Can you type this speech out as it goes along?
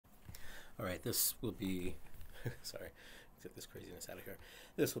All right, this will be, sorry, get this craziness out of here.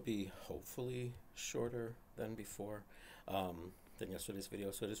 This will be hopefully shorter than before, than yesterday's video.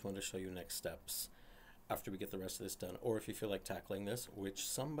 So I just wanted to show you next steps after we get the rest of this done, or if you feel like tackling this, which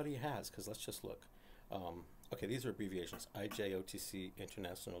somebody has, because let's just look. Okay, these are abbreviations. IJOTC,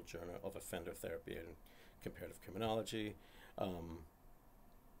 International Journal of Offender Therapy and Comparative Criminology.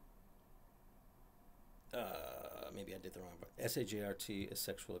 Maybe I did the wrong, but SAJRT is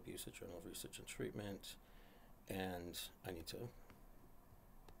Sexual Abuse, a Journal of Research and Treatment, and I need to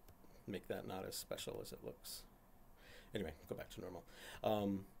make that not as special as it looks. Anyway, go back to normal.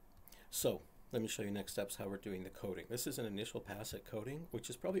 So let me show you next steps how we're doing the coding. This is an initial pass at coding, which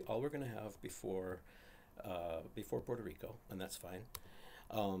is probably all we're going to have before Puerto Rico, and that's fine.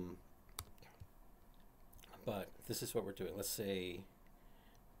 But this is what we're doing. Let's say,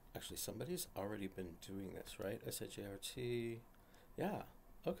 actually, somebody's already been doing this, right? SHART. Yeah,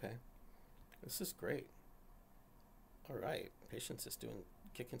 okay. This is great. All right. Patience is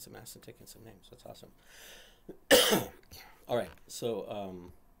kicking some ass and taking some names. That's awesome. All right. So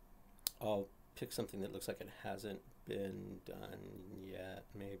I'll pick something that looks like it hasn't been done yet,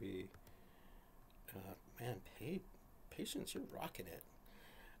 maybe. Man, Patience, you're rocking it.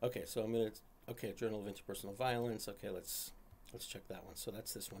 Okay, so I'm going to, okay, Journal of Interpersonal Violence. Okay, let's check that one. So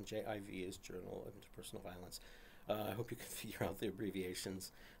that's this one. JIV is Journal of Interpersonal Violence. I hope you can figure out the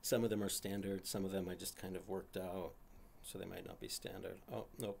abbreviations. Some of them are standard. Some of them I just kind of worked out, so they might not be standard. Oh,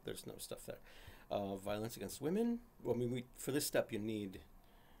 nope, there's no stuff there. Violence against women. Well, I mean, for this step, you need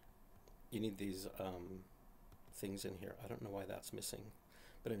these things in here. I don't know why that's missing.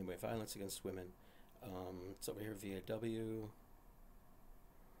 But anyway, violence against women. It's over here, VAW.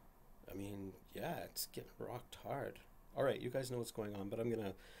 I mean, yeah, it's getting rocked hard. All right, you guys know what's going on, but I'm going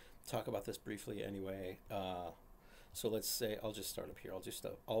to talk about this briefly anyway. So let's say I'll just start up here.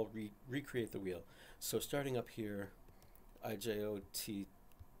 I'll recreate the wheel. So starting up here, IJOTC.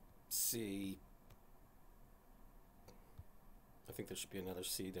 I think there should be another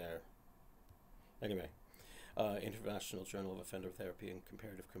C there. Anyway, International Journal of Offender Therapy and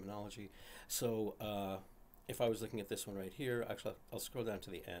Comparative Criminology. So if I was looking at this one right here, actually I'll scroll down to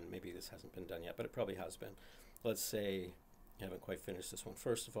the end. Maybe this hasn't been done yet, but it probably has been. Let's say you haven't quite finished this one.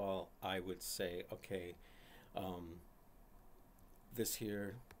 First of all, I would say, okay, this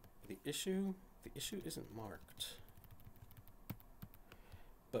here, the issue isn't marked,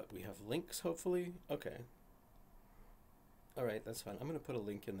 but we have links, hopefully. Okay. All right, that's fine. I'm going to put a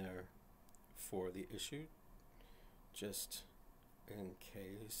link in there for the issue, just in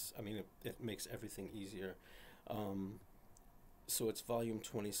case. I mean, it makes everything easier. So it's volume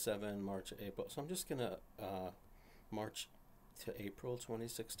 27, March, April. So I'm just going to March to April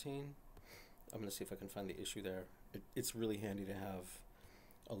 2016. I'm going to see if I can find the issue there. It's really handy to have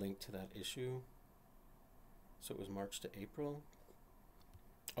a link to that issue. So it was March to April.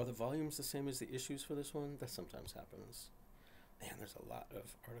 Are the volumes the same as the issues for this one? That sometimes happens. Man, there's a lot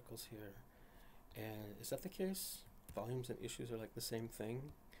of articles here. And is that the case? Volumes and issues are like the same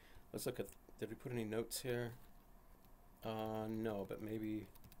thing? Let's look at, did we put any notes here? No, but maybe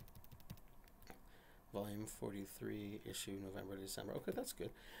volume 43, issue November to December. Okay, that's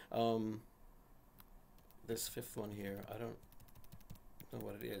good. This fifth one here, I don't know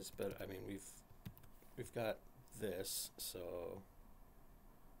what it is, but I mean, we've got this, so.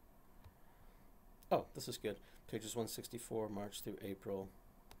 Oh, this is good. Pages 164, March through April.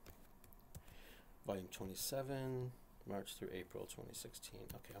 Volume 27, March through April 2016.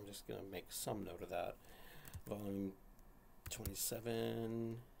 Okay, I'm just going to make some note of that. Volume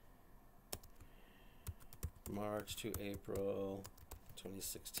 27, March to April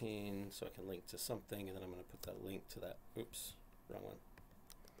 2016. So I can link to something, and then I'm going to put that link to that. Oops, wrong one.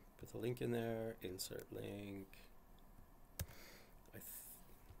 Put the link in there, insert link.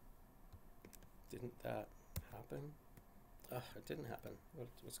 Didn't that happen? It didn't happen.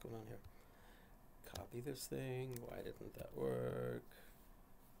 What's going on here? Copy this thing. Why didn't that work?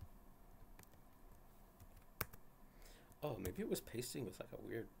 Oh, maybe it was pasting with like a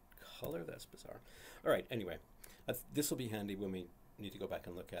weird color. That's bizarre. All right, anyway, this will be handy when we need to go back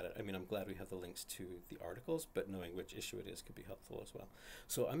and look at it. I mean, I'm glad we have the links to the articles, but knowing which issue it is could be helpful as well.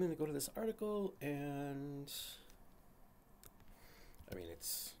 So I'm going to go to this article, and I mean,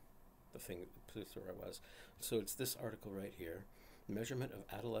 it's the thing, where I was. So it's this article right here, Measurement of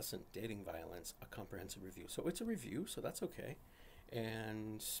Adolescent Dating Violence, a Comprehensive Review. So it's a review, so that's okay.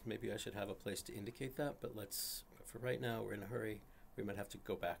 And maybe I should have a place to indicate that, but for right now, we're in a hurry. We might have to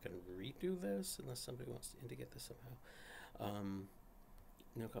go back and redo this unless somebody wants to indicate this somehow.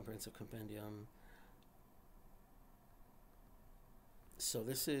 No comprehensive compendium. So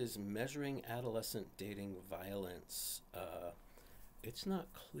this is measuring adolescent dating violence. It's not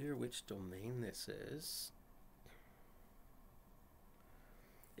clear which domain this is.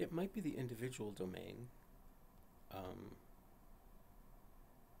 It might be the individual domain. Um,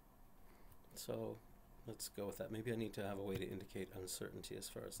 so let's go with that. Maybe I need to have a way to indicate uncertainty as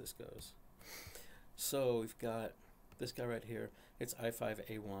far as this goes. So we've got this guy right here. It's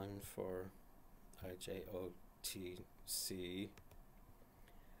I5A1 for IJOTC.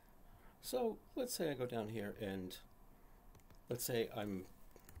 So let's say I go down here and let's say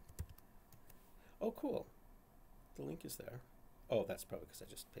oh cool, the link is there. Oh, that's probably because I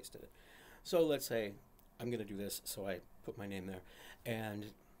just pasted it. So let's say I'm going to do this, so I put my name there, and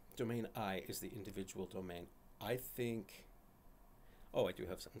domain I is the individual domain. I think, oh, I do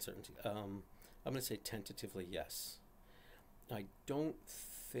have some uncertainty. I'm going to say tentatively yes. I don't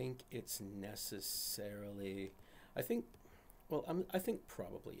think it's necessarily, I think, well, I think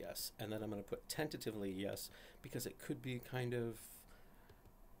probably yes, and then I'm going to put tentatively yes, because it could be kind of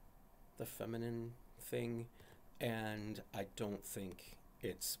the feminine thing, and I don't think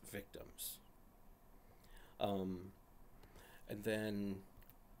it's victims. And then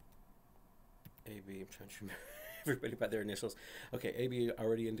AB, I'm trying to remember everybody by their initials. Okay, AB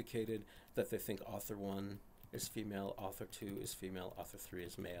already indicated that they think author 1 is female, author 2 is female, author 3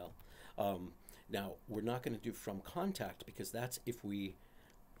 is male. Now, we're not going to do from contact, because that's if we'll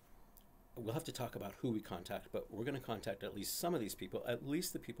have to talk about who we contact, but we're going to contact at least some of these people, at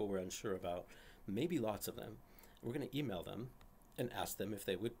least the people we're unsure about, maybe lots of them. We're going to email them and ask them if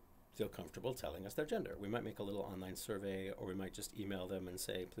they would feel comfortable telling us their gender. We might make a little online survey, or we might just email them and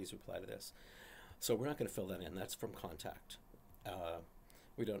say, please reply to this. So we're not going to fill that in. That's from contact.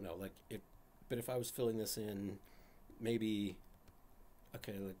 We don't know, like it, but if I was filling this in, maybe,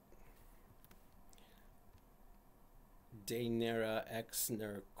 okay, like Dainera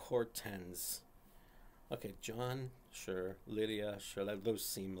Exner Cortens. Okay, John, sure. Lydia, sure. Those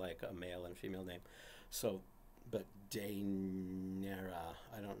seem like a male and female name. So, but Dainera,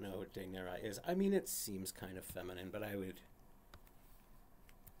 I don't know what Dainera is. I mean, it seems kind of feminine, but I would,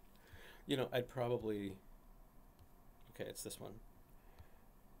 I'd probably, okay, it's this one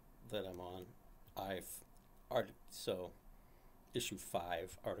that I'm on. So issue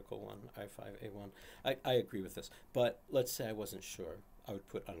 5, article 1, I5A1. I agree with this, but let's say I wasn't sure. I would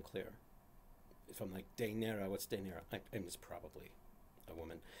put unclear. If I'm like, Dainera, what's Dainera? And it's probably a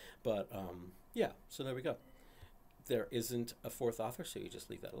woman. But yeah, so there we go. There isn't a 4th author, so you just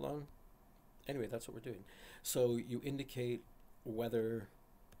leave that alone. Anyway, that's what we're doing. So you indicate whether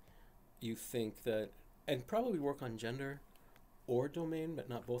you think that, and probably work on gender or domain, but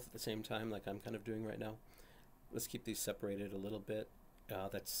not both at the same time, like I'm kind of doing right now. Let's keep these separated a little bit.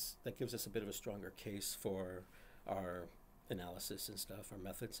 That gives us a bit of a stronger case for our analysis and stuff, our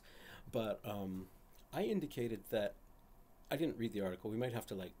methods. But I indicated that I didn't read the article. We might have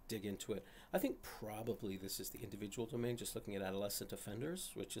to like dig into it. I think probably this is the individual domain, just looking at adolescent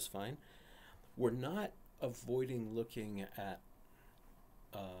offenders, which is fine. We're not avoiding looking at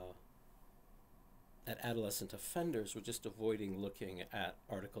adolescent offenders. We're just avoiding looking at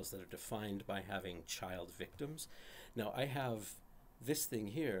articles that are defined by having child victims. Now I have this thing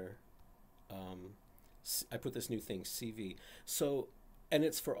here. I put this new thing, CV. So, and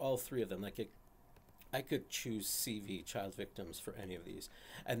it's for all 3 of them. Like I could choose CV, child victims, for any of these.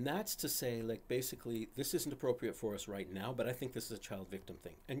 And that's to say, like, basically, this isn't appropriate for us right now, but I think this is a child victim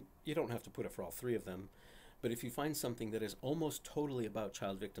thing. And you don't have to put it for all 3 of them. But if you find something that is almost totally about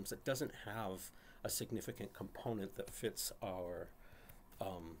child victims, that doesn't have a significant component that fits our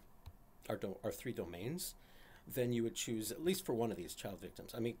 3 domains, then you would choose at least for one of these child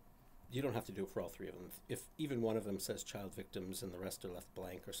victims. I mean, you don't have to do it for all 3 of them. If even one of them says child victims and the rest are left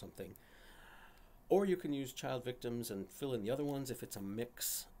blank or something. Or you can use child victims and fill in the other ones if it's a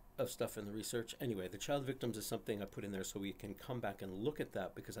mix of stuff in the research. Anyway, the child victims is something I put in there so we can come back and look at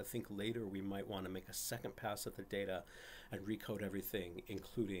that, because I think later we might want to make a second pass at the data and recode everything,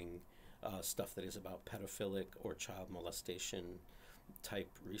 including stuff that is about pedophilic or child molestation type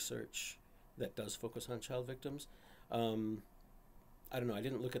research that does focus on child victims. I don't know, I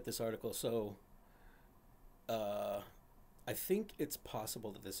didn't look at this article, so I think it's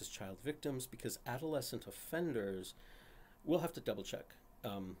possible that this is child victims, because adolescent offenders, we'll have to double check.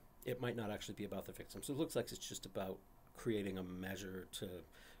 It might not actually be about the victims. So it looks like it's just about creating a measure to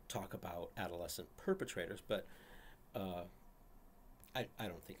talk about adolescent perpetrators, but I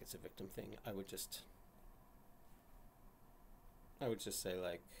don't think it's a victim thing. I would just say,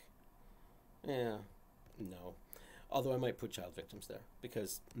 like, yeah, no. Although I might put child victims there,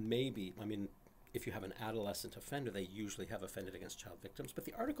 because maybe, I mean, if you have an adolescent offender, they usually have offended against child victims, but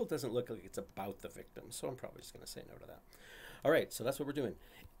the article doesn't look like it's about the victims, so I'm probably just going to say no to that. All right, so that's what we're doing.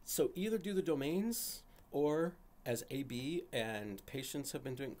 So either do the domains, or as AB and patients have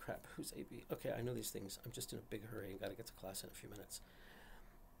been doing, crap, who's AB? Okay, I know these things. I'm just in a big hurry and got to get to class in a few minutes.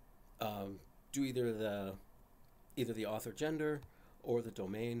 Do either the author gender or the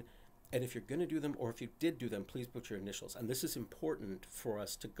domain. And if you're going to do them, or if you did do them, please put your initials. And this is important for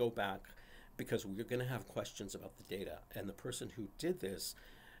us to go back, because we're going to have questions about the data. And the person who did this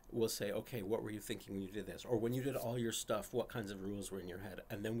will say, okay, what were you thinking when you did this? Or when you did all your stuff, what kinds of rules were in your head?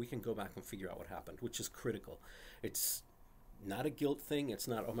 And then we can go back and figure out what happened, which is critical. It's not a guilt thing. It's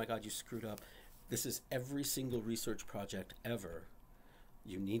not, oh my God, you screwed up. This is every single research project ever.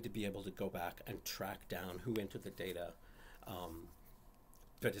 You need to be able to go back and track down who entered the data,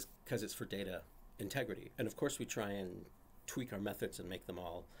 but because it's for data integrity. And of course, we try and tweak our methods and make them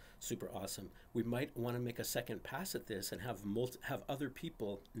all super awesome. We might want to make a second pass at this and have other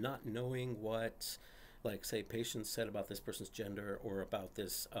people not knowing what, like, say, patients said about this person's gender, or about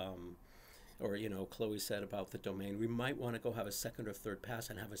this, or, you know, Chloe said about the domain. We might want to go have a second or third pass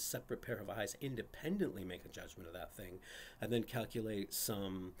and have a separate pair of eyes independently make a judgment of that thing, and then calculate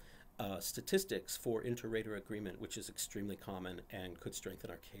some statistics for inter-rater agreement, which is extremely common and could strengthen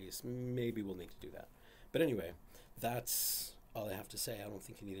our case. Maybe we'll need to do that. But anyway, that's all I have to say. I don't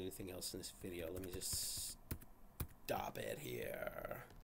think you need anything else in this video. Let me just stop it here.